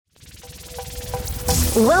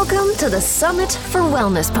Welcome to the Summit for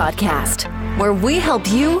Wellness podcast, where we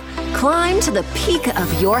help you climb to the peak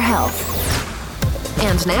of your health.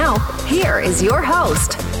 And now, here is your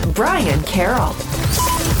host, Brian Carroll.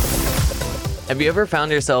 Have you ever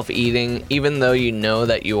found yourself eating even though you know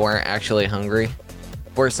that you aren't actually hungry?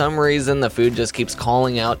 For some reason, the food just keeps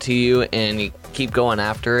calling out to you and you keep going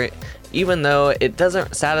after it, even though it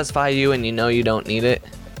doesn't satisfy you and you know you don't need it?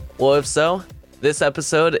 Well, if so, this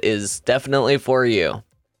episode is definitely for you.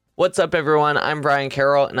 What's up, everyone? I'm Brian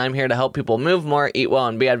Carroll, and I'm here to help people move more, eat well,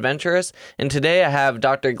 and be adventurous. And today I have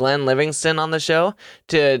Dr. Glenn Livingston on the show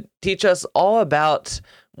to teach us all about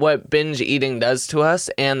what binge eating does to us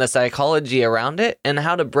and the psychology around it and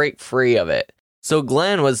how to break free of it. So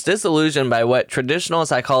Glenn was disillusioned by what traditional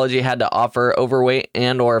psychology had to offer overweight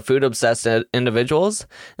and or food-obsessed individuals.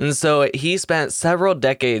 And so he spent several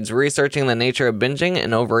decades researching the nature of binging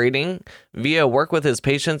and overeating via work with his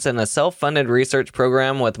patients in a self-funded research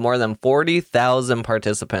program with more than 40,000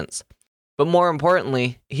 participants. But more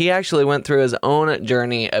importantly, he actually went through his own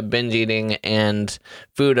journey of binge eating and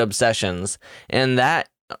food obsessions. And that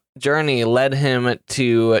journey led him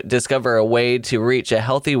to discover a way to reach a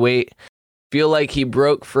healthy weight, feel like he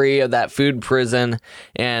broke free of that food prison,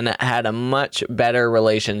 and had a much better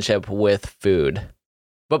relationship with food.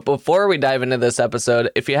 But before we dive into this episode,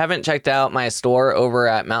 if you haven't checked out my store over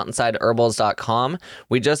at mountainsideherbals.com,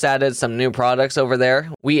 we just added some new products over there.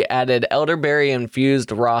 We added elderberry infused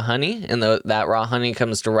raw honey, and that raw honey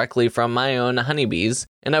comes directly from my own honeybees.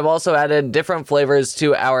 And I've also added different flavors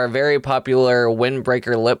to our very popular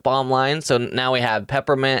Windbreaker lip balm line. So now we have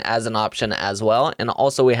peppermint as an option as well. And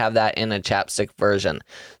also we have that in a chapstick version.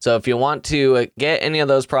 So if you want to get any of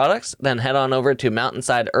those products, then head on over to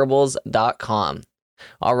mountainsideherbals.com.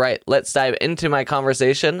 All right, let's dive into my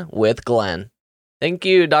conversation with Glenn. Thank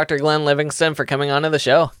you, Dr. Glenn Livingston, for coming on to the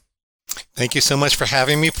show. Thank you so much for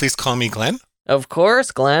having me. Please call me Glenn. Of course,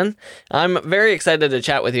 Glenn. I'm very excited to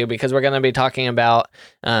chat with you because we're going to be talking about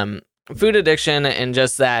food addiction and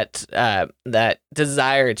just that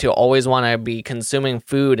desire to always want to be consuming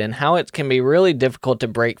food and how it can be really difficult to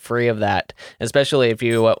break free of that, especially if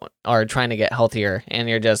you are trying to get healthier and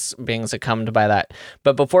you're just being succumbed by that.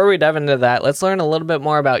 But before we dive into that, let's learn a little bit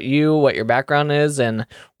more about you, what your background is, and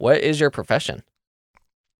what is your profession?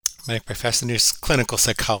 My profession is clinical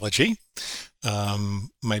psychology.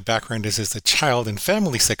 My background is as a child and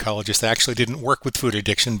family psychologist. I actually didn't work with food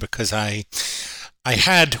addiction because I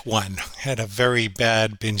had a very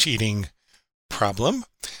bad binge eating problem.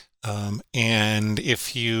 And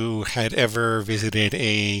if you had ever visited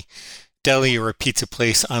a deli or a pizza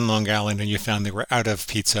place on Long Island and you found they were out of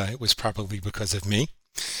pizza, it was probably because of me.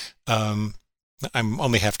 I'm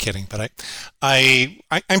only half kidding, but I'm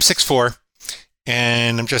 6'4",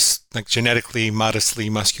 and I'm just like genetically modestly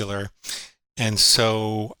muscular. And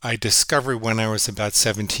so I discovered when I was about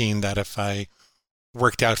 17 that if I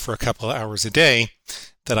worked out for a couple of hours a day,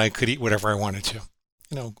 that I could eat whatever I wanted to.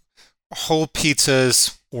 Whole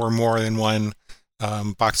pizzas or more than one,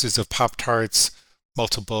 boxes of Pop-Tarts,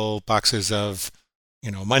 multiple boxes of,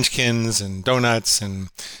 Munchkins and donuts and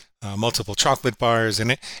multiple chocolate bars,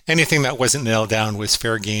 and anything that wasn't nailed down was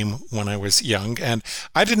fair game when I was young. And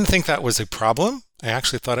I didn't think that was a problem. I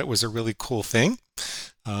actually thought it was a really cool thing,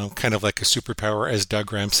 kind of like a superpower, as Doug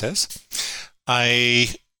Graham says.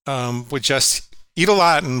 I would just eat a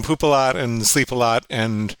lot and poop a lot and sleep a lot,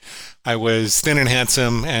 and I was thin and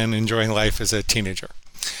handsome and enjoying life as a teenager.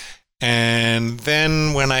 And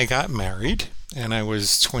then when I got married, and I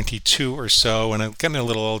was 22 or so, and I'm getting a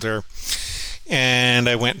little older, and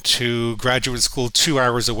I went to graduate school 2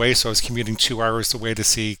 hours away, so I was commuting 2 hours away to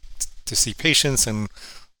see patients and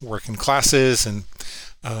work in classes, and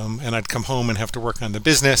I'd come home and have to work on the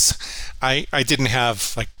business. I didn't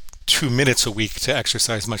have like 2 minutes a week to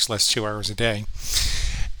exercise, much less 2 hours a day.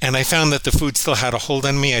 And I found that the food still had a hold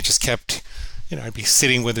on me. I just kept, I'd be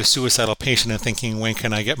sitting with a suicidal patient and thinking, when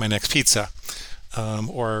can I get my next pizza?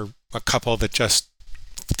 Or a couple that just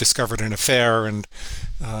discovered an affair, and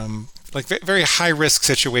like very high risk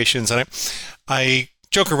situations. And I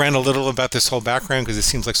joke around a little about this whole background because it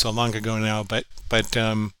seems like so long ago now, but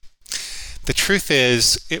the truth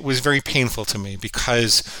is it was very painful to me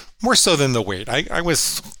because more so than the weight. I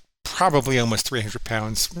was probably almost 300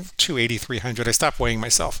 pounds, 280, 300. I stopped weighing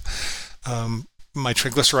myself. My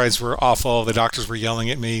triglycerides were awful. The doctors were yelling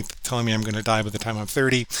at me, telling me I'm going to die by the time I'm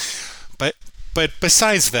 30. But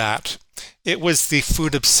besides that, it was the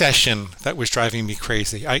food obsession that was driving me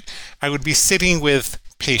crazy. I would be sitting with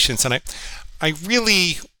patients, and I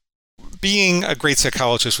really, being a great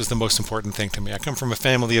psychologist was the most important thing to me. I come from a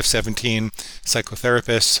family of 17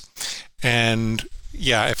 psychotherapists, and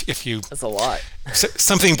yeah, if you That's a lot.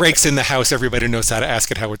 something breaks in the house, everybody knows how to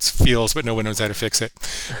ask it how it feels, but no one knows how to fix it.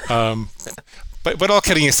 But all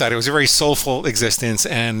kidding aside, it was a very soulful existence,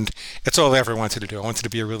 and it's all I ever wanted to do. I wanted to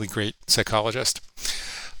be a really great psychologist.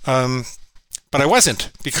 But I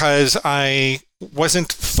wasn't, because I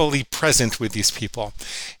wasn't fully present with these people.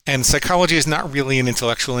 And psychology is not really an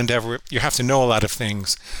intellectual endeavor. You have to know a lot of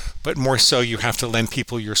things, but more so you have to lend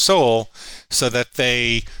people your soul so that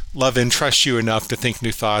they love and trust you enough to think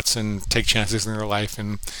new thoughts and take chances in their life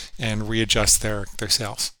and readjust their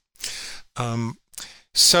selves.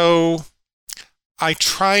 So I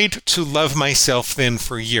tried to love myself then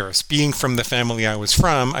for years. Being from the family I was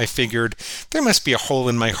from, I figured there must be a hole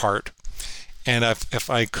in my heart. And if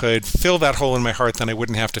I could fill that hole in my heart, then I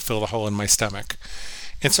wouldn't have to fill the hole in my stomach.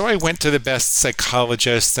 And so I went to the best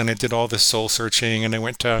psychologists, and I did all this soul searching, and I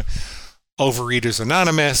went to Overeaters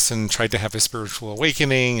Anonymous and tried to have a spiritual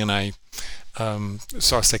awakening, and I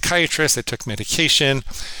saw a psychiatrist. I took medication.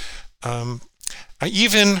 I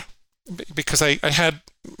even, because I had,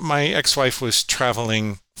 my ex-wife was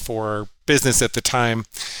traveling for business at the time,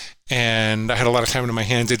 and I had a lot of time in my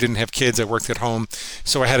hands. I didn't have kids. I worked at home.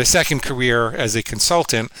 So I had a second career as a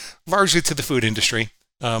consultant, largely to the food industry,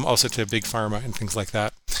 also to big pharma and things like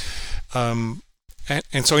that. And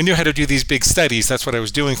so I knew how to do these big studies. That's what I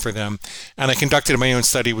was doing for them. And I conducted my own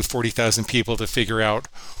study with 40,000 people to figure out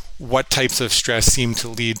what types of stress seemed to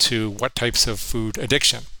lead to what types of food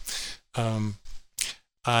addiction.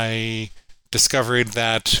 I discovered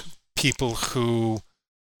that people who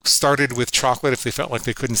started with chocolate, if they felt like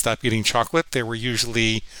they couldn't stop eating chocolate, they were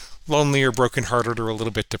usually lonely or brokenhearted or a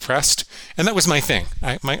little bit depressed. And that was my thing.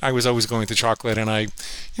 I was always going to chocolate, and I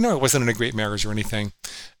wasn't in a great marriage or anything.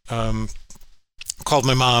 Called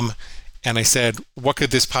my mom, and I said, "What could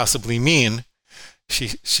this possibly mean?"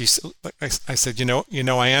 I said,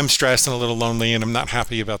 I am stressed and a little lonely, and I'm not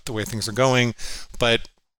happy about the way things are going, but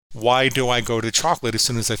why do I go to chocolate as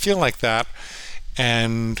soon as I feel like that?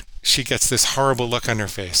 And she gets this horrible look on her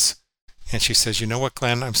face. And she says, "You know what,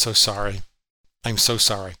 Glenn? I'm so sorry. I'm so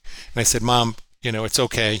sorry." And I said, "Mom, it's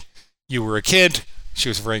okay. You were a kid." She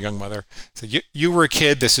was a very young mother. So you were a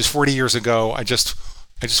kid. This is 40 years ago. I just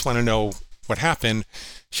want to know what happened.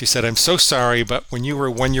 She said, "I'm so sorry, but when you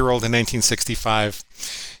were 1 year old in 1965,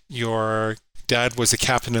 your dad was a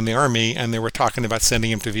captain in the army, and they were talking about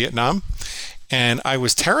sending him to Vietnam. And I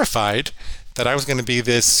was terrified that I was going to be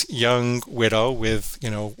this young widow with,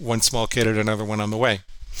 one small kid and another one on the way.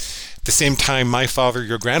 At the same time, my father,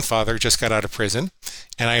 your grandfather, just got out of prison,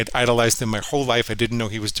 and I had idolized him my whole life. I didn't know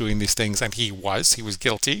he was doing these things, and he was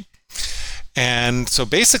guilty. And so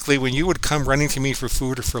basically, when you would come running to me for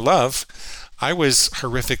food or for love, I was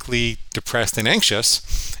horrifically depressed and anxious,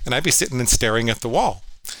 and I'd be sitting and staring at the wall.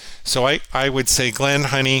 So I would say, "Glenn,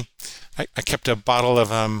 honey," I kept a bottle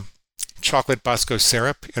of chocolate Bosco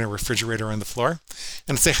syrup in a refrigerator on the floor,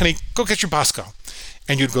 and I'd say, "Honey, go get your Bosco."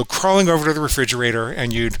 And you'd go crawling over to the refrigerator,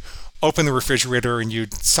 and you'd open the refrigerator, and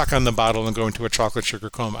you'd suck on the bottle and go into a chocolate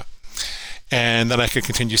sugar coma. And then I could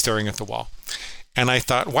continue staring at the wall. And I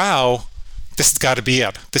thought, wow, this has got to be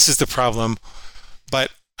it. This is the problem.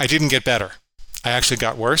 But I didn't get better. I actually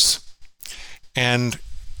got worse. And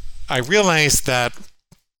I realized that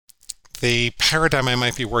the paradigm I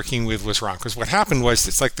might be working with was wrong. Because what happened was,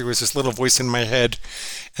 it's like there was this little voice in my head,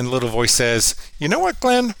 and the little voice says, "You know what,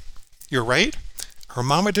 Glenn? You're right. Her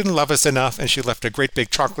mama didn't love us enough, and she left a great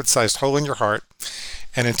big chocolate-sized hole in your heart.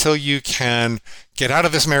 And until you can get out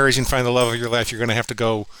of this marriage and find the love of your life, you're going to have to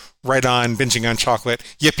go right on binging on chocolate.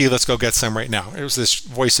 Yippee, let's go get some right now." It was this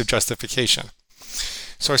voice of justification.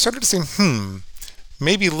 So I started to say,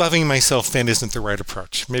 maybe loving myself then isn't the right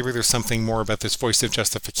approach. Maybe there's something more about this voice of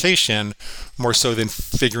justification, more so than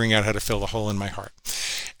figuring out how to fill the hole in my heart.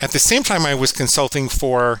 At the same time, I was consulting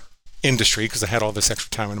for industry because I had all this extra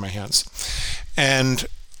time in my hands. And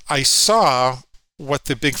I saw what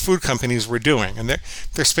the big food companies were doing. And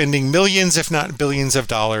they're spending millions, if not billions of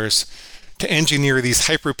dollars to engineer these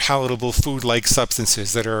hyper-palatable food-like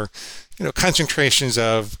substances that are, concentrations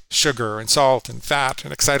of sugar and salt and fat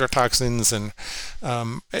and excitotoxins. And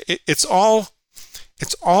it's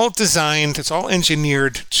all designed, it's all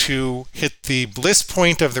engineered to hit the bliss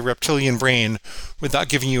point of the reptilian brain without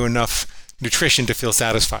giving you enough nutrition to feel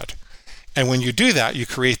satisfied. And when you do that, you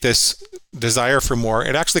create this desire for more.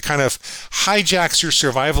 It actually kind of hijacks your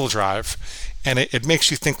survival drive, and it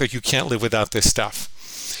makes you think that you can't live without this stuff.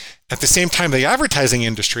 At the same time, the advertising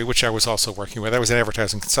industry, which I was also working with, I was an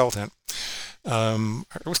advertising consultant,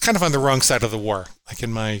 it was kind of on the wrong side of the war. Like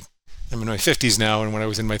I'm in my 50s now, and when I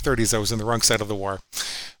was in my 30s, I was on the wrong side of the war.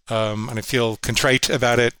 And I feel contrite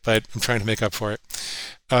about it, but I'm trying to make up for it.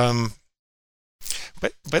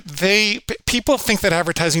 People think that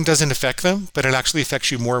advertising doesn't affect them, but it actually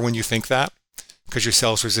affects you more when you think that, because your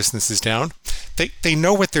sales resistance is down. They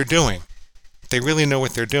know what they're doing. They really know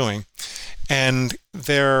what they're doing. And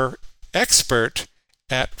they're expert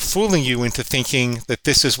at fooling you into thinking that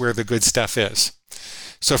this is where the good stuff is.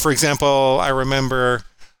 So, for example, I remember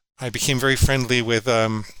I became very friendly with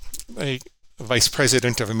a vice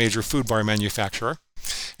president of a major food bar manufacturer.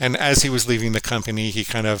 And as he was leaving the company, he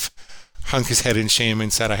kind of hung his head in shame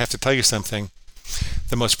and said, I have to tell you something.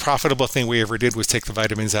 The most profitable thing we ever did was take the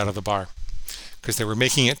vitamins out of the bar, because they were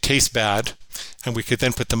making it taste bad, and we could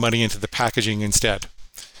then put the money into the packaging instead.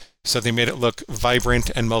 So they made it look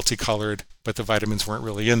vibrant and multicolored, but the vitamins weren't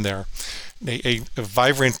really in there. A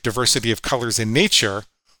vibrant diversity of colors in nature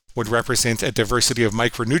would represent a diversity of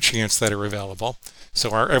micronutrients that are available.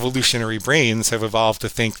 So our evolutionary brains have evolved to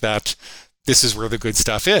think that this is where the good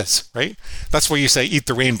stuff is, right? That's why you say eat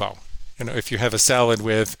the rainbow. If you have a salad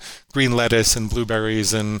with green lettuce and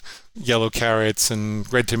blueberries and yellow carrots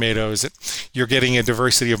and red tomatoes, you're getting a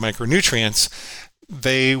diversity of micronutrients.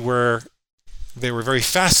 They were very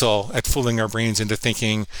facile at fooling our brains into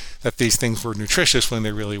thinking that these things were nutritious when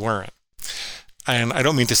they really weren't. And I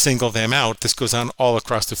don't mean to single them out. This goes on all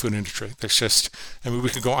across the food industry. We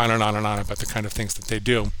could go on and on and on about the kind of things that they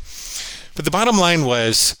do. But the bottom line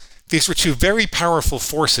was, these were two very powerful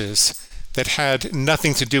forces that had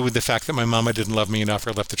nothing to do with the fact that my mama didn't love me enough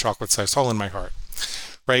or left a chocolate-sized hole in my heart,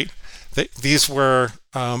 right? These were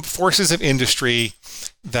forces of industry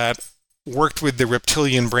that worked with the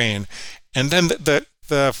reptilian brain. And then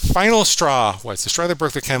the final straw was, the straw that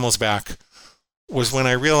broke the camel's back, was when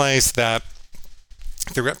I realized that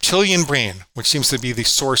the reptilian brain, which seems to be the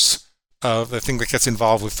source of the thing that gets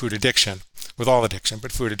involved with food addiction, with all addiction,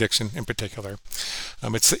 but food addiction in particular.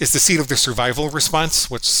 It's the seat of the survival response,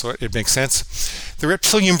 so it makes sense. The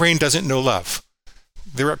reptilian brain doesn't know love.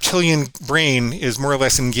 The reptilian brain is more or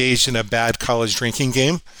less engaged in a bad college drinking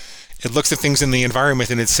game. It looks at things in the environment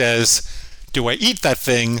and it says, do I eat that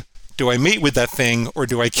thing? Do I mate with that thing? Or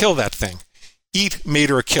do I kill that thing? Eat,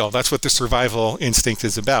 mate, or kill. That's what the survival instinct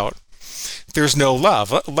is about. There's no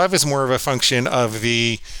love. Love is more of a function of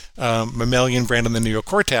the mammalian brain and the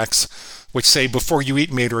neocortex, which say, before you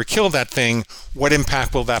eat, mate, or kill that thing, what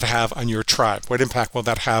impact will that have on your tribe? What impact will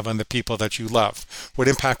that have on the people that you love? What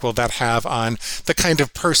impact will that have on the kind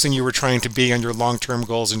of person you were trying to be, on your long-term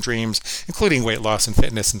goals and dreams, including weight loss and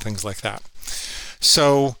fitness and things like that?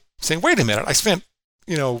 So saying, wait a minute, I spent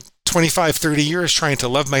 25, 30 years trying to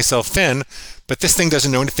love myself thin, but this thing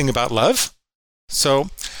doesn't know anything about love? So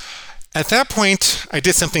at that point, I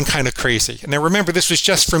did something kind of crazy. And now remember, this was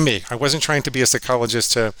just for me. I wasn't trying to be a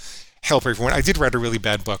psychologist to help everyone. I did write a really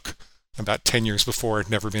bad book about 10 years before,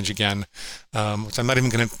 Never Binge Again, which I'm not even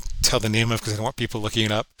going to tell the name of because I don't want people looking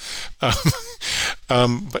it up.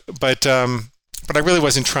 But I really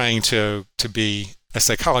wasn't trying to be a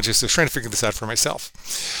psychologist. I was trying to figure this out for myself.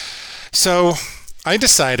 So I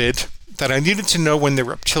decided that I needed to know when the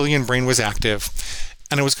reptilian brain was active,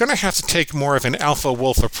 and I was going to have to take more of an alpha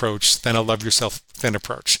wolf approach than a love yourself thin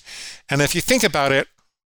approach. And if you think about it,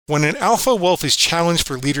 when an alpha wolf is challenged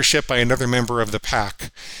for leadership by another member of the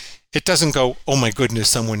pack, it doesn't go, oh my goodness,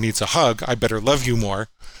 someone needs a hug, I better love you more.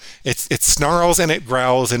 It snarls and it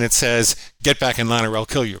growls and it says, get back in line or I'll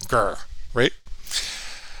kill you, grr, right?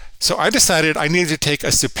 So I decided I needed to take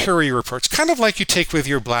a superior approach, kind of like you take with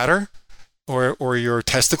your bladder or your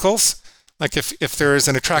testicles. Like if there is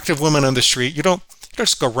an attractive woman on the street, you don't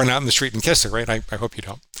just go run out in the street and kiss her, right? I hope you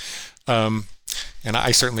don't. And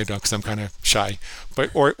I certainly don't, because I'm kind of shy.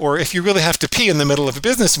 But or if you really have to pee in the middle of a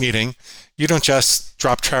business meeting, you don't just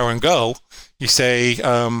drop trow and go. You say,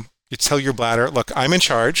 you tell your bladder, look, I'm in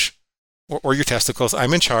charge, or your testicles,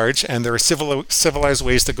 I'm in charge, and there are civilized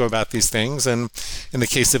ways to go about these things. And in the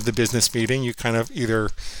case of the business meeting, you kind of either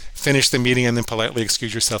finish the meeting and then politely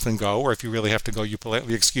excuse yourself and go, or if you really have to go, you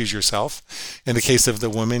politely excuse yourself. In the case of the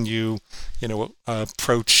woman, you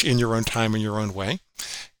approach in your own time, in your own way.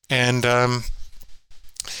 And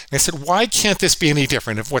I said, why can't this be any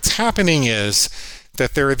different? If what's happening is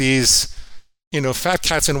that there are these, fat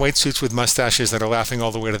cats in white suits with mustaches that are laughing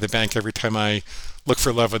all the way to the bank every time I look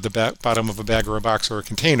for love at the bottom of a bag or a box or a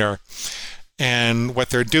container. And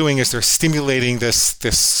what they're doing is they're stimulating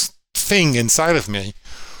this thing inside of me.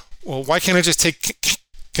 Well, why can't I just take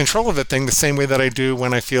control of that thing the same way that I do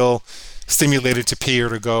when I feel stimulated to pee or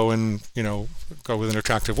to go and, go with an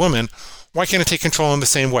attractive woman? Why can't I take control in the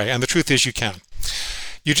same way? And the truth is you can.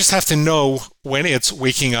 You just have to know when it's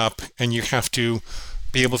waking up, and you have to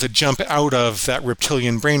be able to jump out of that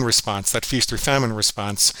reptilian brain response, that feast or famine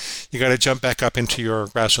response. You got to jump back up into your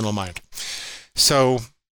rational mind. So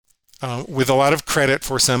with a lot of credit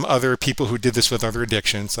for some other people who did this with other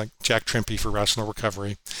addictions, like Jack Trimpey for Rational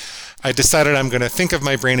Recovery, I decided I'm going to think of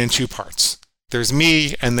my brain in two parts. There's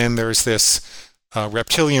me, and then there's this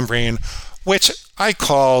reptilian brain, which I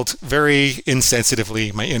called very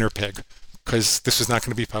insensitively my inner pig, because this was not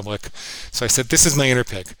going to be public. So I said, this is my inner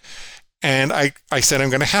pig. And I said, I'm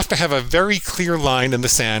going to have a very clear line in the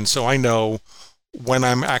sand so I know when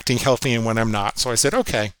I'm acting healthy and when I'm not. So I said,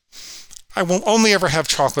 okay, I will only ever have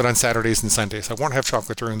chocolate on Saturdays and Sundays. I won't have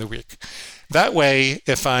chocolate during the week. That way,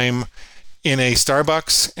 if I'm in a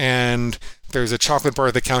Starbucks and there's a chocolate bar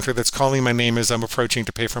at the counter that's calling my name as I'm approaching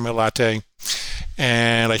to pay for my latte,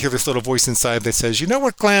 and I hear this little voice inside that says, you know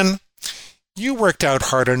what, Glenn? You worked out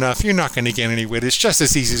hard enough. You're not going to gain any weight. It's just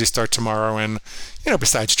as easy to start tomorrow. And,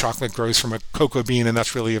 besides, chocolate grows from a cocoa bean, and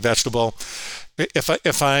that's really a vegetable.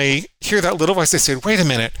 If I hear that little voice, I say, wait a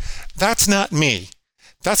minute, that's not me.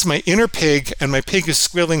 That's my inner pig, and my pig is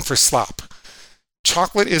squealing for slop.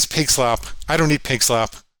 Chocolate is pig slop. I don't eat pig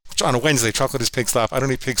slop. On a Wednesday, chocolate is pig slop. I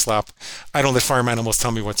don't eat pig slop. I don't let farm animals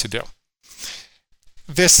tell me what to do.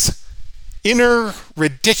 This inner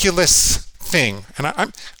ridiculous thing, and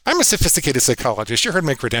I'm a sophisticated psychologist. You heard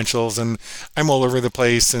my credentials, and I'm all over the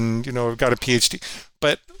place, and I've got a PhD,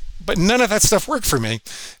 but none of that stuff worked for me.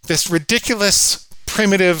 This ridiculous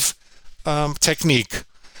primitive technique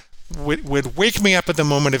would wake me up at the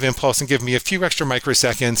moment of impulse and give me a few extra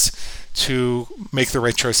microseconds to make the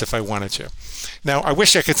right choice if I wanted to. Now, I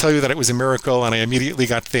wish I could tell you that it was a miracle and I immediately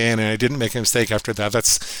got thin and I didn't make a mistake after that.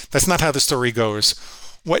 That's not how the story goes.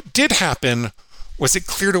 What did happen was it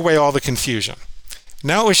cleared away all the confusion.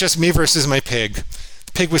 Now it was just me versus my pig.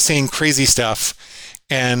 The pig was saying crazy stuff.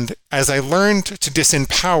 And as I learned to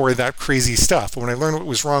disempower that crazy stuff, when I learned what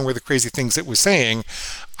was wrong with the crazy things it was saying,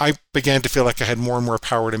 I began to feel like I had more and more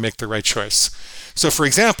power to make the right choice. So for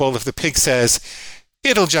example, if the pig says,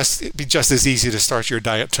 it'll just be just as easy to start your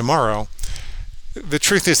diet tomorrow, the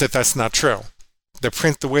truth is that that's not true.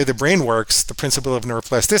 The way the brain works, the principle of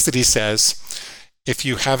neuroplasticity says, if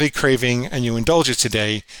you have a craving and you indulge it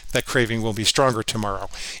today, that craving will be stronger tomorrow.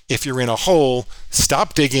 If you're in a hole,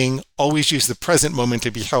 stop digging, always use the present moment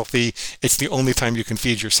to be healthy. It's the only time you can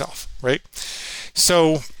feed yourself, right?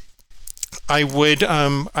 So I would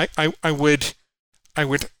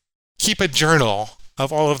keep a journal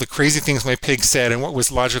of all of the crazy things my pig said and what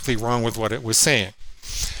was logically wrong with what it was saying.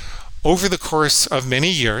 Over the course of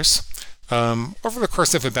many years, over the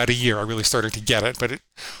course of about a year, I really started to get it. But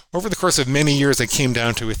over the course of many years, I came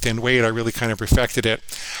down to a thin weight. I really kind of perfected it.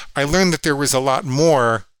 I learned that there was a lot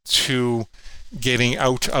more to getting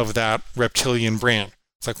out of that reptilian brain.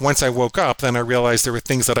 It's like once I woke up, then I realized there were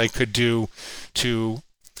things that I could do to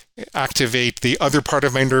activate the other part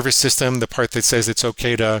of my nervous system, the part that says it's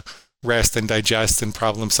okay to rest and digest and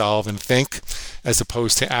problem solve and think, as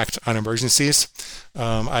opposed to act on emergencies.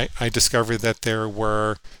 I discovered that there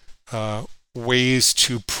were ways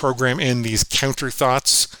to program in these counter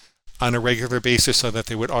thoughts on a regular basis so that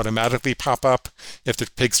they would automatically pop up if the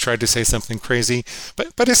pigs tried to say something crazy.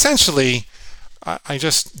 But essentially, I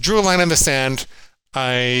just drew a line in the sand.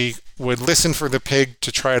 I would listen for the pig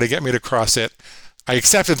to try to get me to cross it. I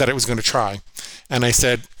accepted that it was going to try. And I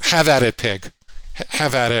said, have at it, pig.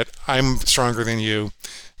 Have at it. I'm stronger than you.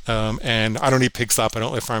 And I don't eat pig slop. I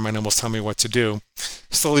don't let farm animals tell me what to do.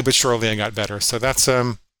 Slowly but surely, I got better. So that's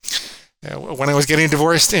when I was getting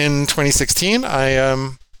divorced in 2016.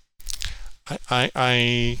 I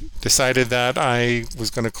decided that I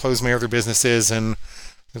was going to close my other businesses and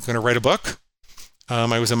was going to write a book.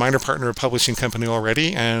 I was a minor partner of a publishing company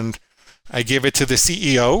already, and I gave it to the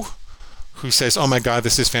CEO, who says, "Oh my God,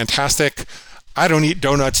 this is fantastic. I don't eat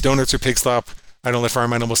donuts. Donuts are pig slop. I don't let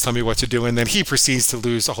farm animals tell me what to do." And then he proceeds to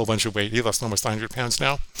lose a whole bunch of weight. He lost almost 100 pounds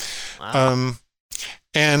now. Wow.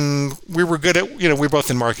 And we were good at, we're both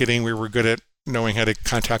in marketing. We were good at knowing how to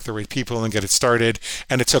contact the right people and get it started.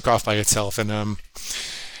 And it took off by itself. And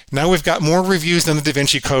now we've got more reviews than the Da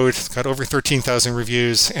Vinci Code. It's got over 13,000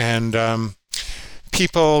 reviews. And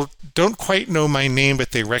people don't quite know my name,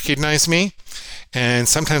 but they recognize me. And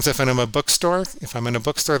sometimes if I'm in a bookstore,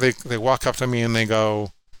 they walk up to me and they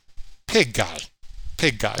go, pig guy.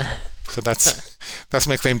 So that's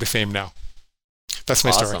my claim to fame now. That's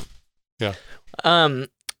my story. Yeah.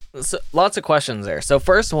 So lots of questions there. So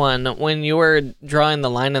first one, when you were drawing the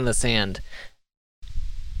line in the sand,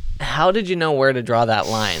 how did you know where to draw that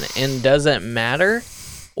line? And does it matter,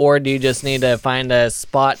 or do you just need to find a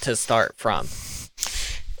spot to start from?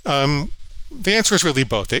 The answer is really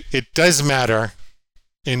both. It does matter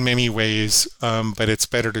in many ways, but it's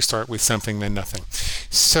better to start with something than nothing.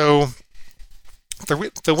 So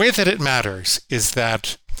the way that it matters is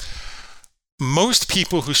that most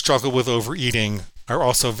people who struggle with overeating are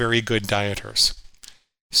also very good dieters.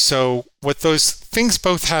 So what those things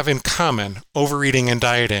both have in common, overeating and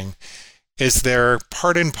dieting, is they're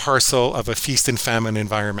part and parcel of a feast and famine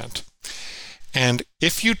environment. And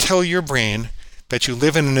if you tell your brain that you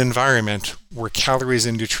live in an environment where calories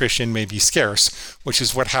and nutrition may be scarce, which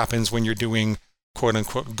is what happens when you're doing quote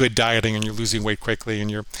unquote good dieting and you're losing weight quickly,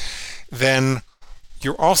 and then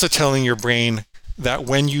you're also telling your brain that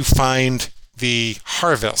when you find the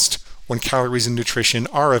harvest, when calories and nutrition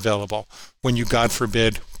are available, when you, God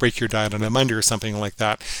forbid, break your diet on a Monday or something like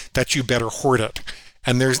that, that you better hoard it.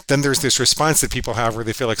 And there's this response that people have where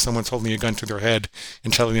they feel like someone's holding a gun to their head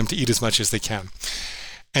and telling them to eat as much as they can.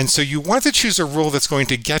 And so you want to choose a rule that's going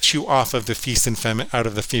to get you off of the feast and famine, out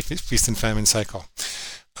of the feast and famine cycle.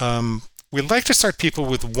 We'd like to start people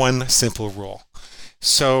with one simple rule.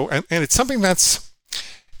 So, and it's something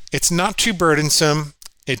it's not too burdensome.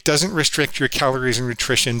 It doesn't restrict your calories and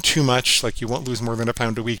nutrition too much, like you won't lose more than a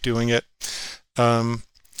pound a week doing it.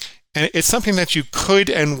 And it's something that you could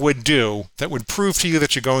and would do that would prove to you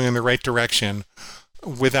that you're going in the right direction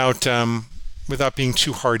without being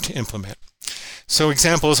too hard to implement. So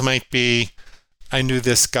examples might be, I knew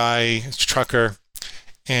this guy, trucker,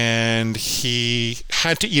 and he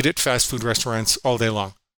had to eat at fast food restaurants all day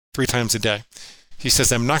long, 3 times a day. He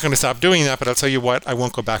says, I'm not going to stop doing that, but I'll tell you what, I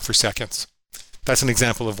won't go back for seconds. That's an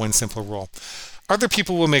example of one simple rule. Other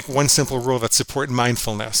people will make one simple rule that support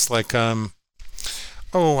mindfulness, like, I'll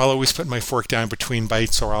always put my fork down between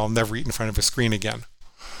bites, or I'll never eat in front of a screen again.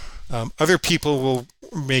 Other people will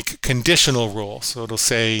make conditional rules. So it'll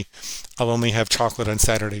say, I'll only have chocolate on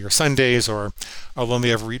Saturday or Sundays, or I'll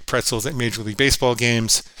only ever eat pretzels at Major League Baseball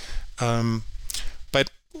games. But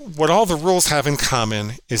what all the rules have in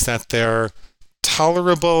common is that they're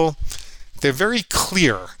tolerable, they're very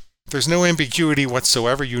clear. There's no ambiguity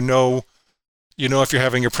whatsoever. You know if you're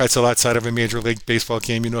having a pretzel outside of a Major League Baseball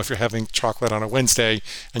game, you know if you're having chocolate on a Wednesday,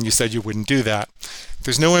 and you said you wouldn't do that.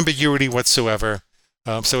 There's no ambiguity whatsoever.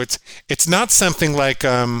 So it's not something like,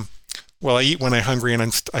 I eat when I'm hungry and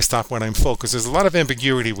I stop when I'm full, because there's a lot of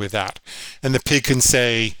ambiguity with that. And the pig can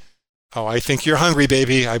say, oh, I think you're hungry,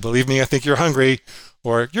 baby. Believe me, I think you're hungry.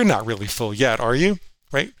 Or you're not really full yet, are you?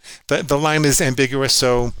 Right? The line is ambiguous,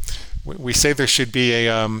 so we say there should be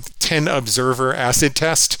a 10 observer acid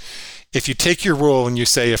test. If you take your rule and you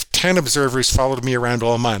say, if 10 observers followed me around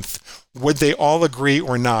all month, would they all agree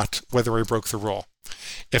or not whether I broke the rule?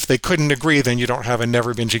 If they couldn't agree, then you don't have a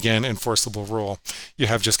never binge again enforceable rule. You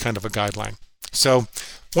have just kind of a guideline. So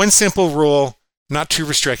one simple rule, not too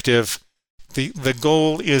restrictive. The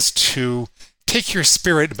goal is to take your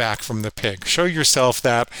spirit back from the pig. Show yourself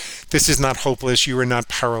that this is not hopeless. You are not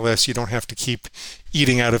powerless. You don't have to keep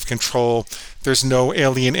eating out of control. There's no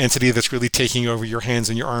alien entity that's really taking over your hands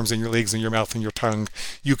and your arms and your legs and your mouth and your tongue.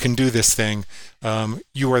 You can do this thing.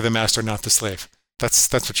 You are the master, not the slave.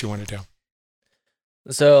 That's what you want to do.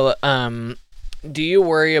 So, do you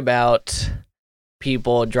worry about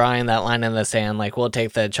people drawing that line in the sand? Like, we'll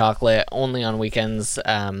take the chocolate only on weekends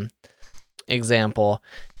example,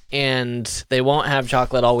 and they won't have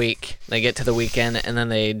chocolate all week. They get to the weekend, and then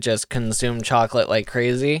they just consume chocolate like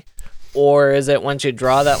crazy. Or is it once you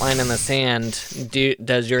draw that line in the sand,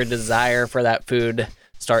 does your desire for that food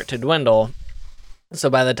start to dwindle? So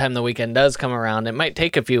by the time the weekend does come around, it might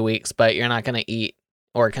take a few weeks, but you're not going to eat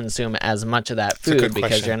or consume as much of that food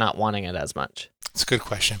because you're not wanting it as much? It's a good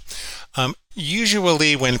question.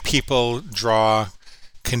 Usually when people draw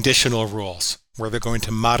conditional rules where they're going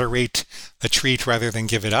to moderate a treat rather than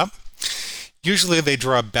give it up, usually they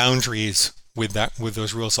draw boundaries with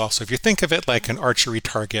those rules also. If you think of it like an archery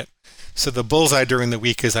target, so the bullseye during the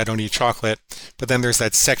week is I don't eat chocolate, but then there's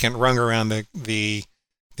that second rung around the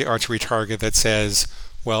archery target that says,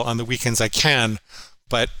 well, on the weekends I can,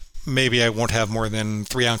 but maybe I won't have more than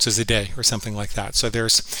 3 ounces a day or something like that. So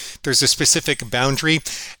there's a specific boundary,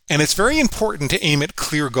 and it's very important to aim at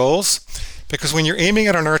clear goals, because when you're aiming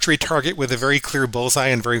at an archery target with a very clear bullseye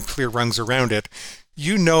and very clear rungs around it,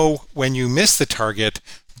 you know when you miss the target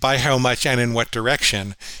by how much and in what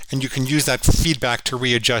direction, and you can use that feedback to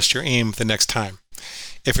readjust your aim the next time.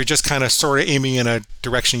 If you're just kind of sort of aiming in a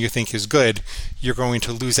direction you think is good, you're going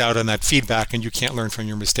to lose out on that feedback and you can't learn from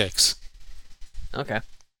your mistakes. Okay.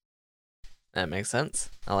 That makes sense.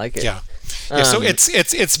 I like it. Yeah. So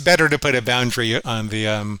it's better to put a boundary on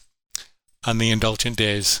the indulgent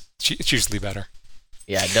days. It's usually better.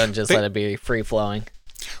 Yeah, don't just let it be free flowing.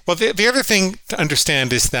 Well, the other thing to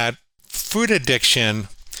understand is that food addiction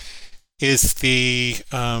is the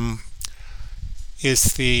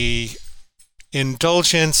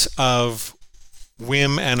indulgence of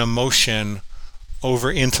whim and emotion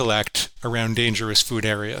over intellect around dangerous food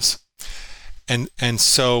areas. And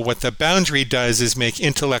so what the boundary does is make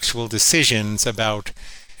intellectual decisions about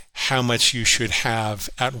how much you should have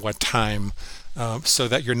at what time, so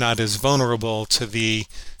that you're not as vulnerable to the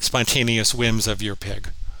spontaneous whims of your pig.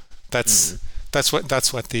 That's what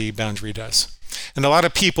the boundary does. And a lot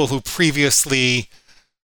of people who previously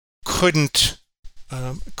couldn't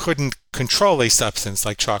control a substance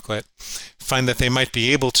like chocolate find that they might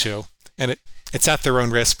be able to, and it's at their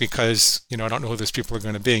own risk because I don't know who those people are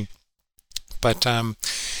going to be. But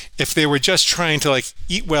if they were just trying to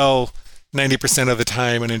eat well 90% of the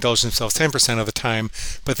time and indulge themselves 10% of the time,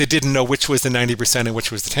 but they didn't know which was the 90% and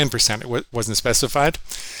which was the 10%, it wasn't specified,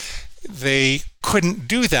 they couldn't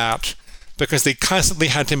do that because they constantly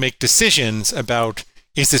had to make decisions about,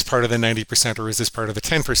 is this part of the 90% or is this part of the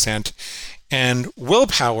 10%? And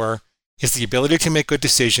willpower is the ability to make good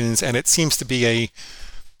decisions, and it seems to be a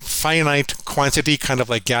finite quantity, kind of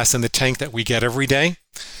like gas in the tank that we get every day.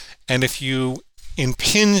 And if you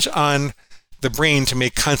impinge on the brain to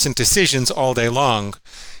make constant decisions all day long,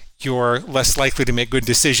 you're less likely to make good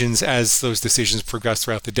decisions as those decisions progress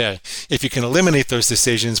throughout the day. If you can eliminate those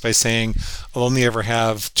decisions by saying, I'll only ever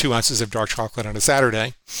have 2 ounces of dark chocolate on a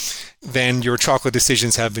Saturday, then your chocolate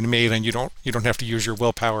decisions have been made and you don't have to use your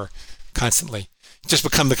willpower constantly. Just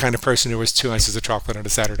become the kind of person who has 2 ounces of chocolate on a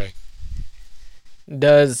Saturday.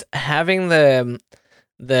 Does having the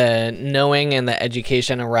knowing and the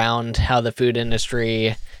education around how the food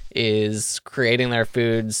industry is creating their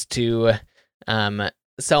foods to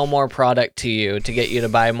sell more product to you, to get you to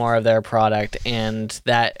buy more of their product, and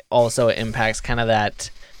that also impacts kind of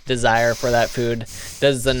that desire for that food,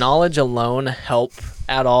 does the knowledge alone help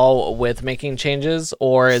at all with making changes,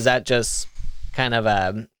 or is that just kind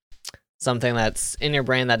of something that's in your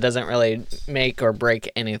brain that doesn't really make or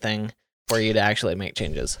break anything for you to actually make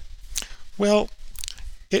changes? Well,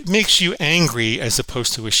 it makes you angry as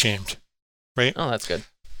opposed to ashamed, right? Oh, that's good.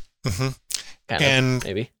 Mm-hmm. Kind of,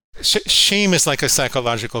 maybe. Shame is like a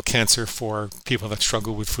psychological cancer for people that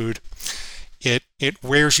struggle with food. It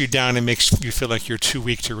wears you down and makes you feel like you're too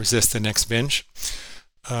weak to resist the next binge.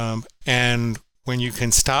 And when you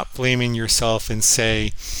can stop blaming yourself and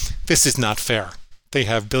say, this is not fair. They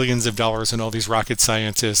have billions of dollars and all these rocket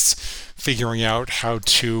scientists figuring out how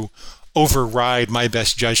to override my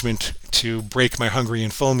best judgment to break my hungry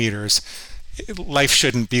and full meters. Life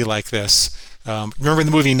shouldn't be like this. Remember in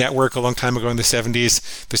the movie Network a long time ago in the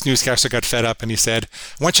 70s, this newscaster got fed up and he said,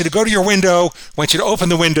 I want you to go to your window, I want you to open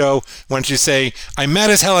the window, I want you to say, I'm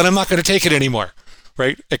mad as hell and I'm not going to take it anymore.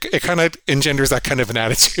 Right? It kind of engenders that kind of an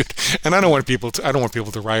attitude. And I don't want people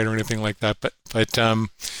to riot or anything like that, but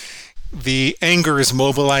the anger is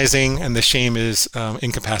mobilizing and the shame is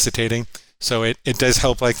incapacitating. So it does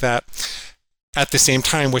help like that. At the same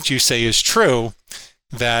time, what you say is true,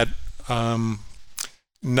 that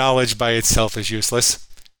knowledge by itself is useless.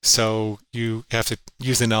 So you have to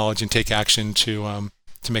use the knowledge and take action to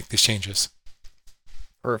make these changes.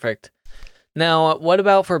 Perfect. Now, what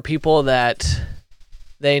about for people that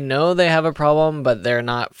they know they have a problem, but they're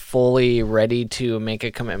not fully ready to make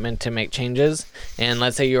a commitment to make changes? And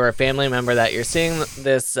let's say you're a family member that you're seeing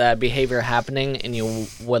this behavior happening and you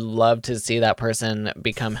would love to see that person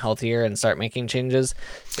become healthier and start making changes.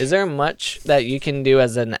 Is there much that you can do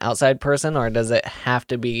as an outside person, or does it have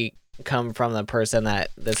to come from the person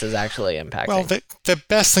that this is actually impacting? Well, the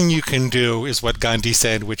best thing you can do is what Gandhi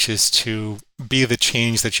said, which is to be the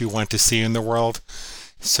change that you want to see in the world.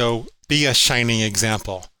 So be a shining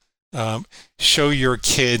example. Show your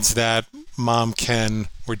kids that mom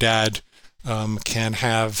or dad can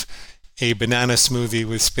have a banana smoothie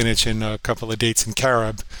with spinach and a couple of dates and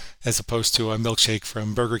carob, as opposed to a milkshake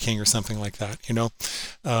from Burger King or something like that.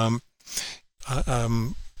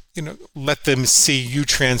 Let them see you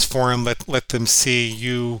transform. Let them see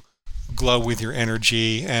you glow with your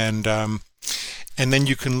energy, and then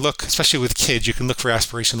you can look, especially with kids, you can look for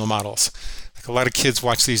aspirational models. Like a lot of kids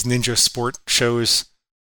watch these ninja sport shows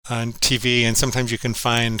on TV, and sometimes you can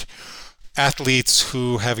find athletes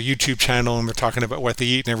who have a YouTube channel and they're talking about what they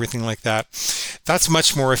eat and everything like that. That's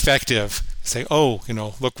much more effective. Say,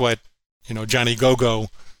 look what, Johnny Go-Go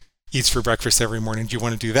eats for breakfast every morning. Do you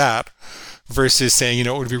want to do that? Versus saying,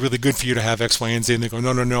 it would be really good for you to have X, Y, and Z. And they go,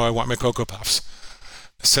 no, I want my Cocoa Puffs.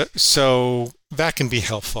 So that can be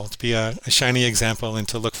helpful, to be a shining example and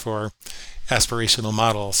to look for aspirational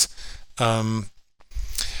models.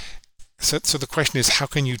 So the question is, how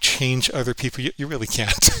can you change other people? You really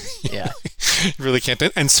can't. Yeah. You really can't.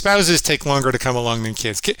 And spouses take longer to come along than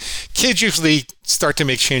kids. Kids usually start to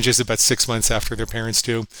make changes about 6 months after their parents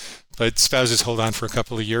do, but spouses hold on for a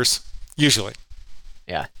couple of years, usually.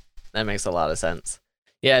 Yeah. That makes a lot of sense.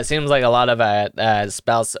 Yeah, it seems like a lot of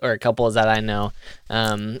spouse or couples that I know,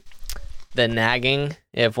 the nagging,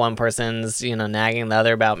 if one person's, nagging the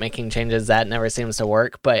other about making changes, that never seems to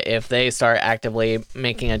work. But if they start actively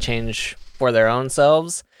making a change for their own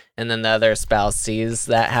selves, and then the other spouse sees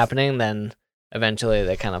that happening, then eventually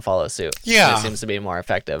they kind of follow suit. Yeah. It seems to be more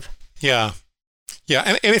effective. Yeah. Yeah.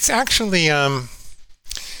 And it's actually,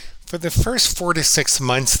 for the first 4 to 6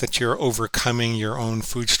 months that you're overcoming your own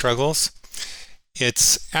food struggles,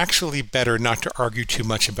 it's actually better not to argue too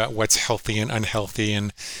much about what's healthy and unhealthy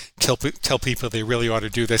and tell people they really ought to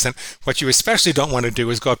do this. And what you especially don't want to do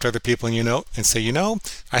is go up to other people and say,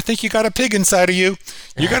 I think you got a pig inside of you.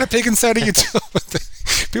 You got a pig inside of you too.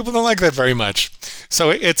 People don't like that very much. So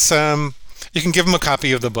it's, you can give them a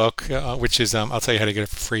copy of the book, which is, I'll tell you how to get it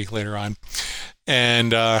for free later on,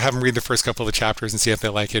 and have them read the first couple of chapters and see if they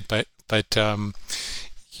like it. But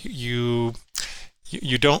you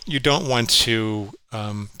don't want to.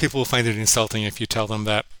 People will find it insulting if you tell them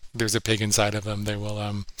that there's a pig inside of them. They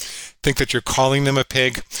will think that you're calling them a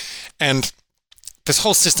pig, and this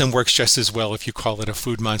whole system works just as well if you call it a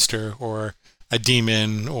food monster or a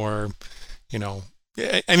demon or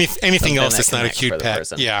anything else that's not a cute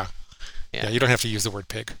pet. Yeah, you don't have to use the word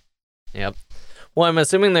pig. Yep. Well, I'm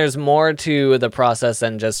assuming there's more to the process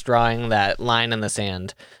than just drawing that line in the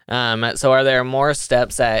sand. So are there more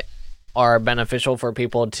steps that are beneficial for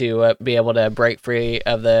people to be able to break free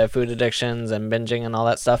of the food addictions and binging and all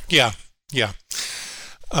that stuff? Yeah.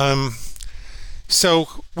 So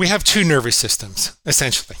we have 2 nervous systems,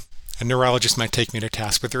 essentially. A neurologist might take me to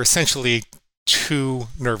task, but they're essentially 2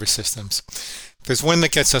 nervous systems. There's one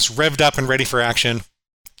that gets us revved up and ready for action,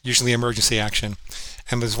 usually emergency action,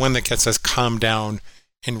 and there's one that gets us calmed down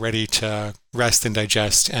and ready to rest and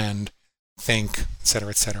digest and think, et cetera,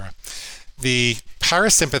 et cetera. The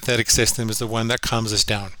parasympathetic system is the one that calms us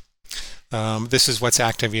down. This is what's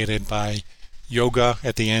activated by yoga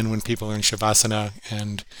at the end when people are in shavasana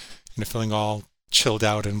and feeling all chilled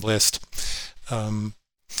out and blissed.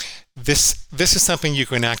 This is something you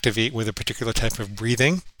can activate with a particular type of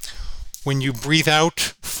breathing. When you breathe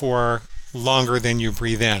out for longer than you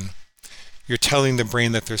breathe in, you're telling the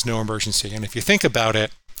brain that there's no emergency. And if you think about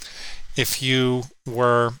it, if you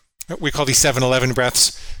were, we call these 7-11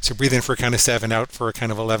 breaths, so breathe in for a count of 7, out for a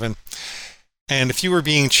count of 11. And if you were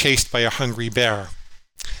being chased by a hungry bear,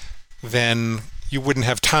 then you wouldn't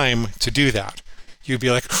have time to do that. You'd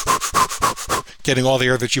be like getting all the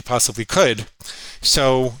air that you possibly could.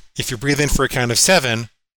 So if you breathe in for a count of 7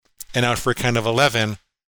 and out for a count of 11,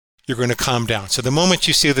 you're going to calm down. So the moment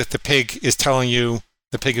you see that the pig is telling you,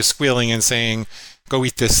 the pig is squealing and saying, go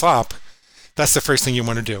eat this slop, that's the first thing you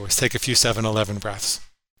want to do, is take a few 7-11 breaths.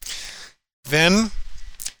 Then,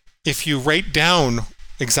 if you write down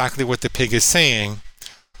exactly what the pig is saying,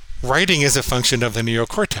 writing is a function of the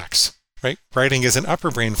neocortex, right? Writing is an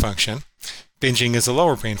upper brain function. Binging is a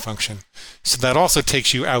lower brain function. So that also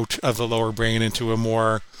takes you out of the lower brain into a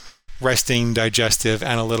more resting, digestive,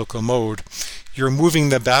 analytical mode. You're moving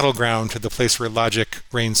the battleground to the place where logic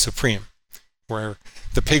reigns supreme, where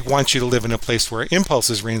the pig wants you to live in a place where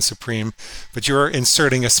impulses reign supreme, but you're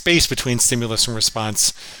inserting a space between stimulus and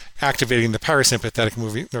response, activating the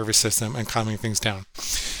parasympathetic nervous system and calming things down.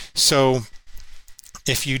 So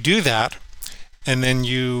if you do that, and then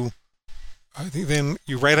you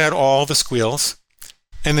write out all the squeals,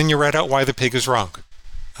 and then you write out why the pig is wrong.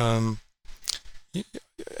 And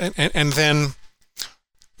then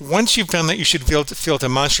once you've done that, you should feel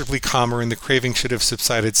demonstrably calmer and the craving should have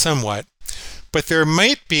subsided somewhat. But there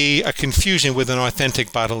might be a confusion with an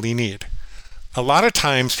authentic bodily need. A lot of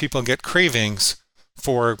times people get cravings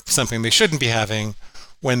for something they shouldn't be having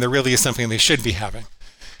when there really is something they should be having.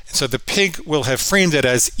 And so the pig will have framed it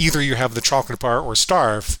as either you have the chocolate bar or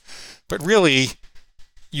starve, but really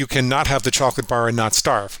you can not have the chocolate bar and not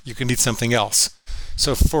starve. You can eat something else.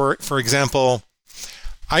 So for example,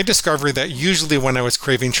 I discovered that usually when I was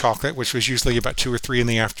craving chocolate, which was usually about 2 or 3 in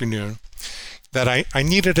the afternoon, that I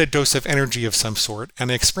needed a dose of energy of some sort, and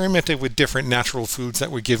I experimented with different natural foods that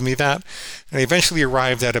would give me that, and I eventually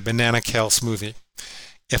arrived at a banana kale smoothie.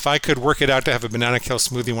 If I could work it out to have a banana kale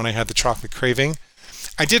smoothie when I had the chocolate craving,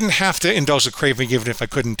 I didn't have to indulge the craving even if I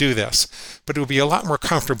couldn't do this, but it would be a lot more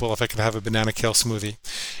comfortable if I could have a banana kale smoothie.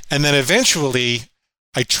 And then eventually,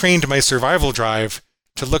 I trained my survival drive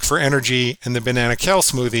to look for energy in the banana kale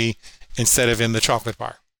smoothie instead of in the chocolate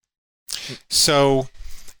bar. So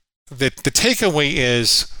the takeaway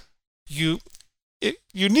is you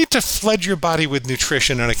need to flood your body with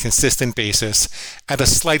nutrition on a consistent basis at a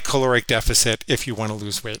slight caloric deficit if you want to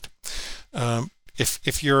lose weight.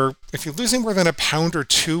 If you're losing more than a pound or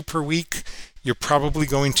 2 per week, you're probably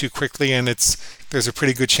going too quickly, and there's a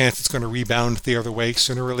pretty good chance it's going to rebound the other way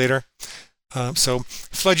sooner or later. So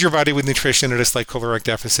flood your body with nutrition at a slight caloric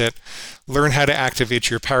deficit. Learn how to activate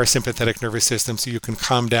your parasympathetic nervous system so you can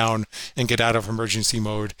calm down and get out of emergency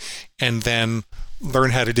mode. And then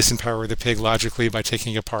learn how to disempower the pig logically by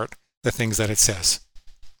taking apart the things that it says.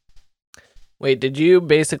 Wait, did you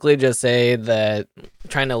basically just say that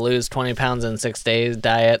trying to lose 20 pounds in 6 days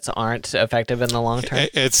diets aren't effective in the long term?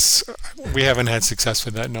 We haven't had success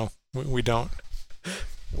with that. No, we don't.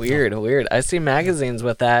 Weird. I see magazines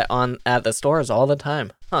with that at the stores all the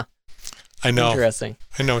time. Huh. I know. Interesting.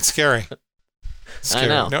 I know. It's scary. I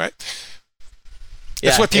know. No,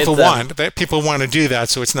 that's what people want. That people want to do that,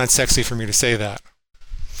 so it's not sexy for me to say that.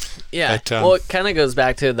 Yeah. But, well, it kind of goes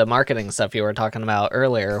back to the marketing stuff you were talking about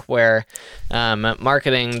earlier, where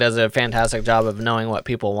marketing does a fantastic job of knowing what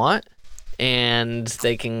people want, and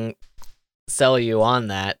they can sell you on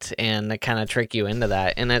that and kind of trick you into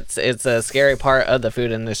that. And it's a scary part of the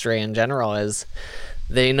food industry in general is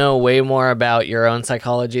they know way more about your own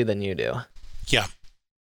psychology than you do. Yeah,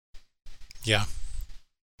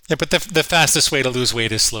 but the fastest way to lose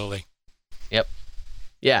weight is slowly. Yep.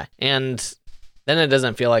 Yeah, and then it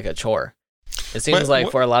doesn't feel like a chore. It seems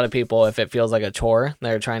like for a lot of people, if it feels like a chore,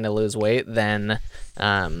 they're trying to lose weight, then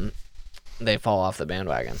they fall off the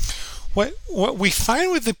bandwagon. What we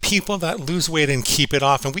find with the people that lose weight and keep it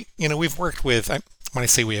off, and we've worked with, when I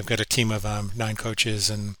say we, I've got a team of 9 coaches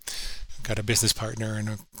and I've got a business partner and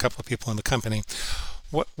a couple of people in the company.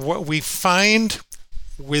 What we find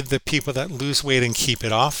with the people that lose weight and keep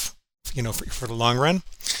it off, for the long run,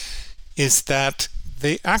 is that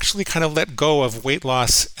they actually kind of let go of weight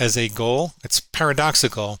loss as a goal. It's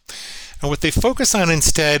paradoxical. And what they focus on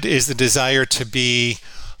instead is the desire to be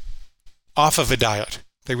off of a diet.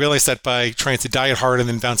 They realize that by trying to diet hard and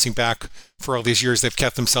then bouncing back for all these years, they've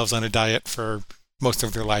kept themselves on a diet for most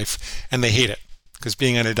of their life, and they hate it because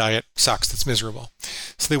being on a diet sucks. It's miserable.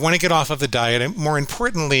 So they want to get off of the diet, and more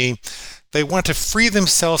importantly, they want to free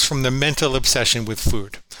themselves from the mental obsession with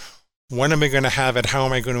food. When am I going to have it? How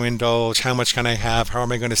am I going to indulge? How much can I have? How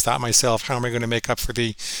am I going to stop myself? How am I going to make up for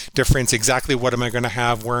the difference? Exactly what am I going to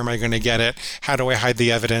have? Where am I going to get it? How do I hide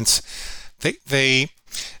the evidence?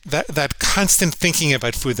 That constant thinking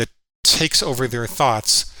about food that takes over their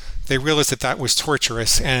thoughts, they realize that was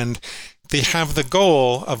torturous, and they have the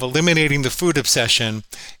goal of eliminating the food obsession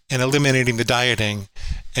and eliminating the dieting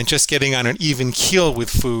and just getting on an even keel with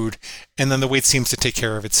food, and then the weight seems to take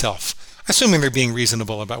care of itself, assuming they're being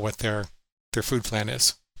reasonable about what their food plan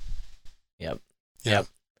is. Yep.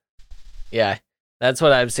 Yeah. That's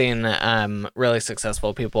what I've seen really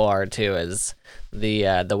successful people are too, is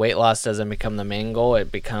the weight loss doesn't become the main goal,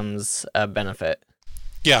 it becomes a benefit.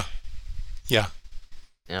 Yeah.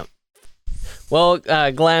 Yep. Well,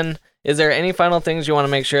 Glenn, is there any final things you want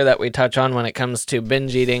to make sure that we touch on when it comes to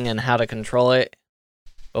binge eating and how to control it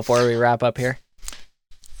before we wrap up here?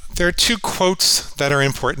 There are 2 quotes that are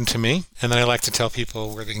important to me, and then I like to tell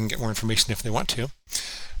people where they can get more information if they want to.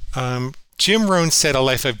 Jim Rohn said a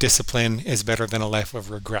life of discipline is better than a life of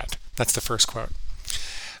regret. That's the first quote.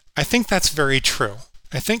 I think that's very true.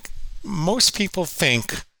 I think most people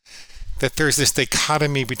think that there's this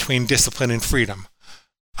dichotomy between discipline and freedom.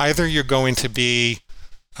 Either you're going to be,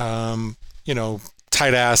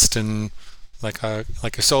 tight-assed and like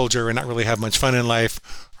a soldier and not really have much fun in life,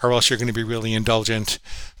 or else you're going to be really indulgent.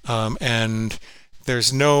 And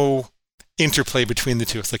there's no interplay between the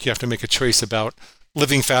two. It's like you have to make a choice about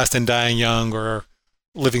living fast and dying young, or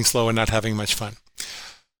living slow and not having much fun.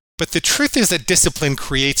 But the truth is that discipline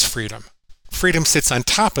creates freedom. Freedom sits on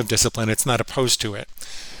top of discipline. It's not opposed to it.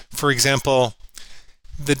 For example,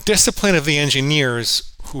 the discipline of the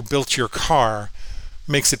engineers who built your car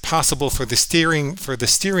makes it possible for the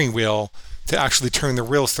steering wheel to actually turn the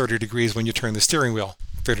rails 30 degrees when you turn the steering wheel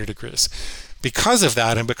 30 degrees. Because of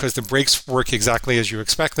that, and because the brakes work exactly as you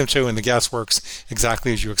expect them to, and the gas works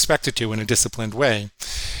exactly as you expect it to in a disciplined way,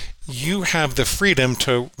 you have the freedom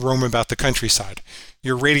to roam about the countryside.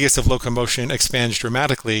 Your radius of locomotion expands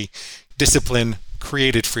dramatically. Discipline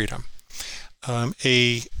created freedom.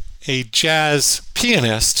 A jazz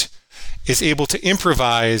pianist is able to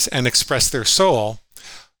improvise and express their soul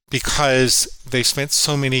because they spent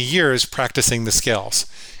so many years practicing the scales,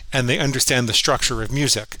 and they understand the structure of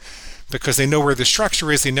music. Because they know where the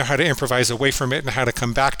structure is, they know how to improvise away from it and how to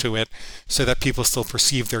come back to it so that people still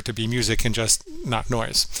perceive there to be music and just not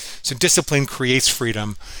noise. So discipline creates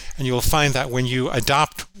freedom, and you'll find that when you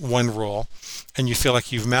adopt one rule and you feel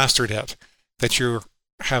like you've mastered it, that you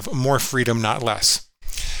have more freedom, not less.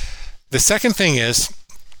 The second thing is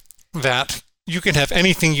that you can have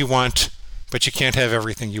anything you want, but you can't have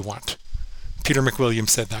everything you want. Peter McWilliams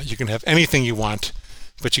said that. You can have anything you want,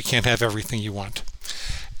 but you can't have everything you want.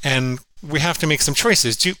 And we have to make some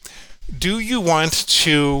choices. Do you want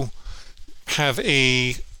to have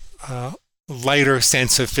a lighter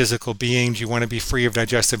sense of physical being? Do you want to be free of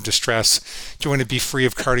digestive distress? Do you want to be free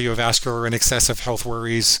of cardiovascular and excessive health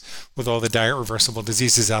worries with all the diet reversible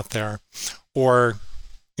diseases out there? Or,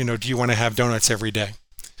 do you want to have donuts every day?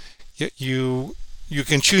 You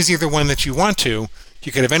can choose either one that you want to.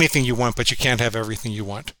 You can have anything you want, but you can't have everything you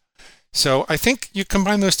want. So I think you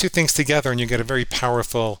combine those two things together and you get a very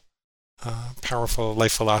powerful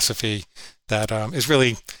life philosophy that is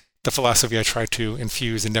really the philosophy I try to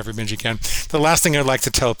infuse in Never Binge Again. The last thing I'd like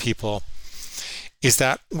to tell people is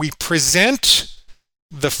that we present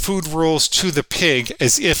the food rules to the pig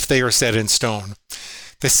as if they are set in stone.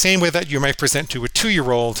 The same way that you might present to a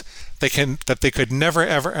 2-year-old that they could never,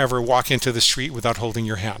 ever, ever walk into the street without holding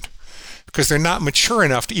your hand, because they're not mature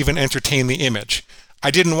enough to even entertain the image.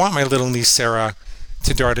 I didn't want my little niece Sarah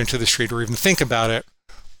to dart into the street or even think about it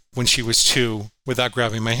when she was 2 without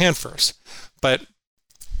grabbing my hand first. But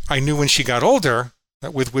I knew when she got older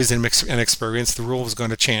that with wisdom and experience, the rule was going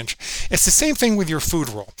to change. It's the same thing with your food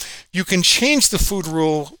rule. You can change the food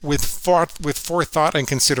rule with forethought and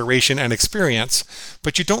consideration and experience,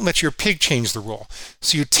 but you don't let your pig change the rule.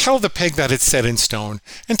 So you tell the pig that it's set in stone,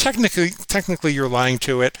 and technically you're lying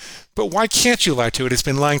to it, but why can't you lie to it? It's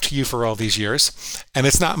been lying to you for all these years, and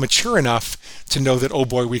it's not mature enough to know that, oh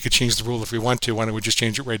boy, we could change the rule if we want to. Why don't we just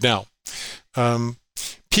change it right now?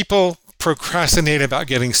 People procrastinate about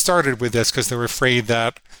getting started with this because they're afraid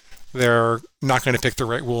that they're not going to pick the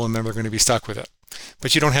right rule and then they're going to be stuck with it.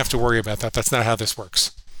 But you don't have to worry about that. That's not how this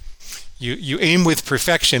works. You aim with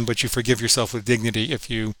perfection, but you forgive yourself with dignity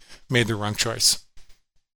if you made the wrong choice.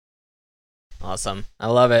 Awesome. I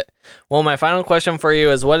love it. Well, my final question for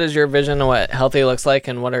you is, what is your vision of what healthy looks like,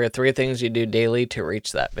 and what are 3 things you do daily to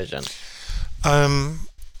reach that vision?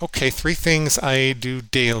 Okay, 3 things I do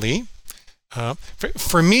daily.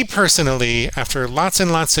 For me personally, after lots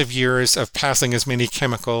and lots of years of passing as many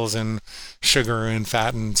chemicals and sugar and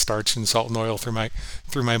fat and starch and salt and oil through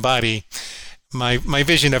my body, my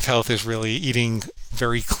vision of health is really eating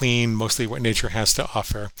very clean, mostly what nature has to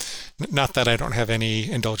offer. Not that I don't have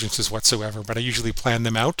any indulgences whatsoever, but I usually plan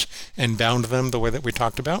them out and bound them the way that we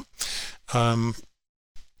talked about. So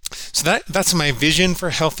that's my vision for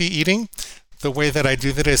healthy eating. The way that I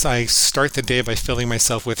do that is I start the day by filling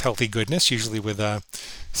myself with healthy goodness, usually with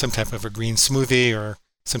some type of a green smoothie or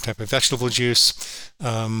some type of vegetable juice.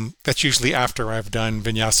 That's usually after I've done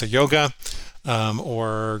vinyasa yoga,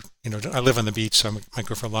 or I live on the beach, so I might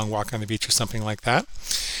go for a long walk on the beach or something like that.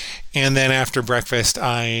 And then after breakfast,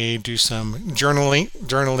 I do some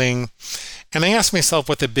journaling, and I ask myself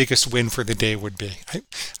what the biggest win for the day would be.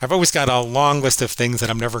 I've always got a long list of things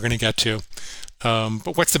that I'm never going to get to,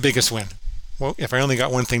 but what's the biggest win? Well, if I only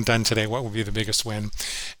got one thing done today, what would be the biggest win?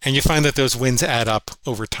 And you find that those wins add up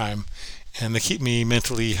over time, and they keep me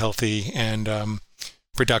mentally healthy and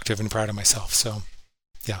productive and proud of myself. So,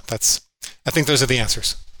 yeah, I think those are the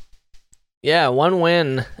answers. Yeah, one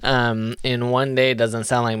win in one day doesn't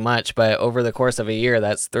sound like much, but over the course of a year,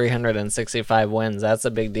 that's 365 wins. That's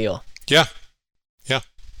a big deal. Yeah.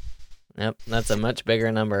 Yep, that's a much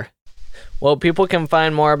bigger number. Well, people can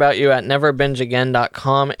find more about you at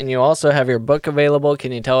neverbingeagain.com, and you also have your book available.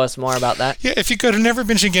 Can you tell us more about that? Yeah, if you go to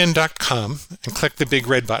neverbingeagain.com and click the big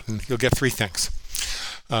red button, you'll get 3 things.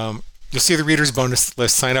 You'll see the Reader's Bonus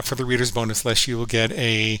List. Sign up for the Reader's Bonus List. You will get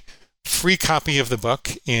a free copy of the book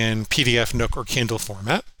in PDF, Nook, or Kindle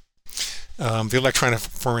format. The electronic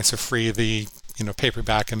formats are free. The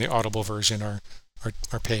paperback and the Audible version are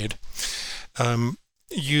paid.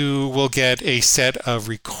 You will get a set of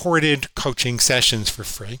recorded coaching sessions for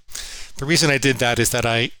free. The reason I did that is that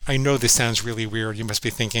I know this sounds really weird. You must be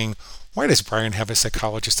thinking, why does Brian have a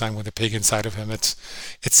psychologist on with a pig inside of him? It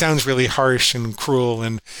sounds really harsh and cruel.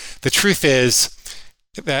 And the truth is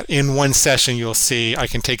that in one session, you'll see I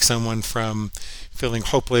can take someone from feeling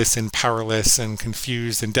hopeless and powerless and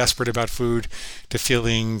confused and desperate about food to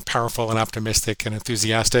feeling powerful and optimistic and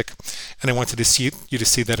enthusiastic. And I wanted you to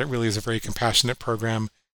see that it really is a very compassionate program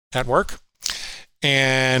at work.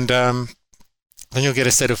 And then you'll get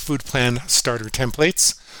a set of food plan starter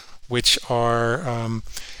templates, which are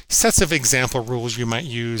sets of example rules you might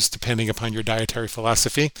use depending upon your dietary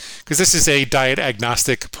philosophy. Because this is a diet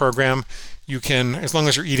agnostic program. You can, as long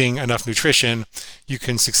as you're eating enough nutrition, you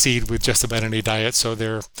can succeed with just about any diet. So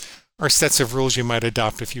there are sets of rules you might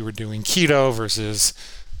adopt if you were doing keto versus,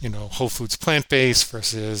 whole foods plant-based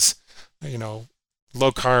versus, low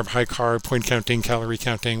carb, high carb, point counting, calorie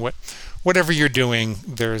counting, whatever you're doing.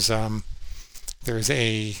 There's there's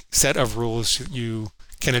a set of rules you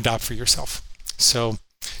can adopt for yourself. So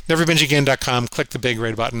neverbingeagain.com, click the big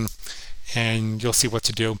red button, and you'll see what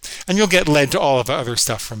to do. And you'll get led to all of the other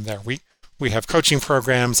stuff from there. We have coaching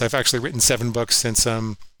programs. I've actually written 7 books since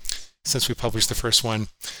we published the first one.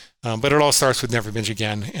 But it all starts with Never Binge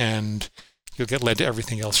Again, and you'll get led to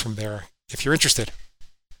everything else from there if you're interested.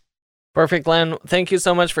 Perfect, Glenn. Thank you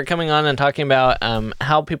so much for coming on and talking about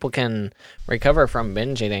how people can recover from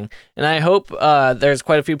binge eating. And I hope there's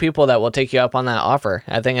quite a few people that will take you up on that offer.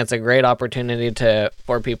 I think it's a great opportunity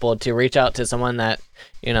for people to reach out to someone that,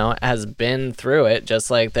 has been through it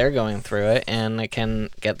just like they're going through it, and it can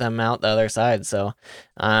get them out the other side. So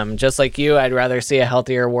just like you, I'd rather see a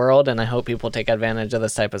healthier world, and I hope people take advantage of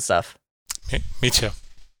this type of stuff. Me too.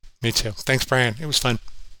 Thanks, Brian. It was fun.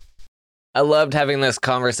 I loved having this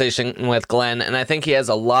conversation with Glenn, and I think he has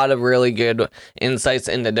a lot of really good insights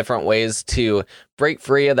into different ways to break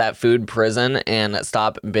free of that food prison and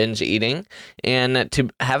stop binge eating and to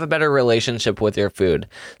have a better relationship with your food.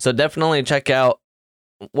 So definitely check out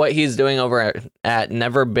what he's doing over at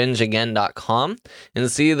neverbingeagain.com and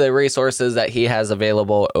see the resources that he has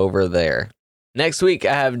available over there. Next week,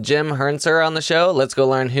 I have Jim Hernser on the show. Let's go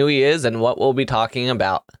learn who he is and what we'll be talking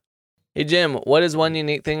about. Hey, Jim, what is one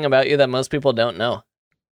unique thing about you that most people don't know?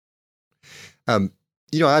 I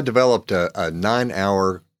developed a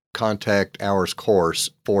 9-hour contact hours course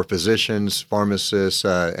for physicians, pharmacists,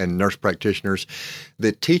 and nurse practitioners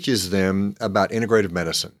that teaches them about integrative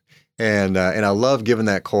medicine. And I love giving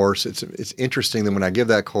that course. It's interesting that when I give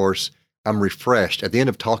that course, I'm refreshed. At the end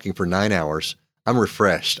of talking for 9 hours, I'm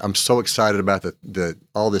refreshed. I'm so excited about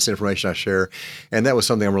all this information I share. And that was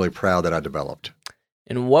something I'm really proud that I developed.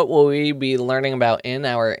 And what will we be learning about in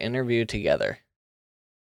our interview together?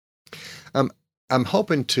 I'm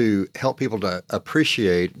hoping to help people to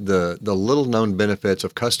appreciate the little known benefits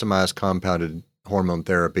of customized compounded hormone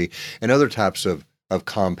therapy and other types of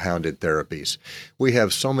compounded therapies. We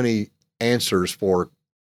have so many answers for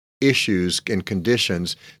issues and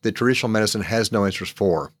conditions that traditional medicine has no answers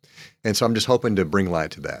for. And so I'm just hoping to bring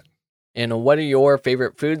light to that. And what are your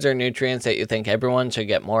favorite foods or nutrients that you think everyone should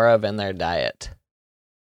get more of in their diet?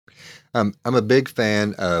 I'm a big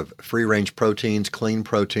fan of free-range proteins, clean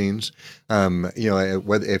proteins.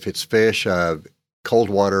 Whether if it's fish, cold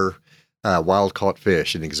water, wild-caught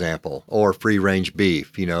fish, an example, or free-range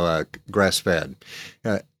beef, grass-fed.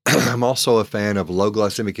 I'm also a fan of low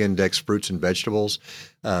glycemic index fruits and vegetables.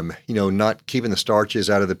 Not keeping the starches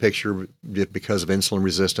out of the picture because of insulin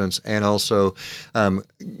resistance, and also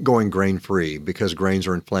going grain-free because grains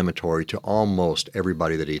are inflammatory to almost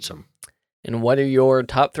everybody that eats them. And what are your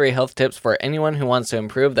top 3 health tips for anyone who wants to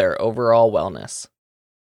improve their overall wellness?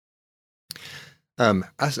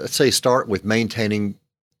 I'd say start with maintaining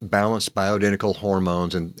balanced bioidentical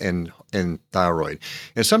hormones and thyroid.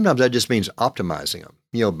 And sometimes that just means optimizing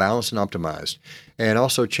them, balanced and optimized. And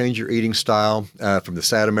also change your eating style from the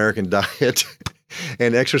sad American diet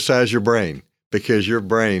and exercise your brain, because your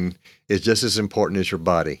brain is just as important as your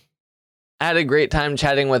body. I had a great time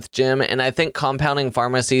chatting with Jim, and I think compounding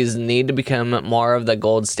pharmacies need to become more of the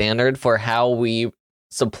gold standard for how we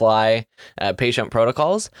supply patient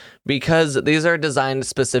protocols, because these are designed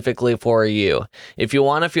specifically for you. If you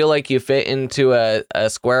want to feel like you fit into a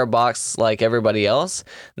square box like everybody else,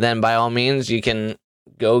 then by all means you can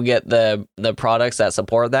go get the products that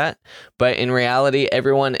support that. But in reality,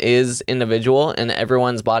 everyone is individual and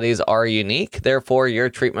everyone's bodies are unique. Therefore, your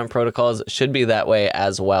treatment protocols should be that way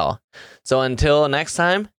as well. So until next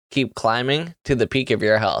time, keep climbing to the peak of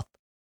your health.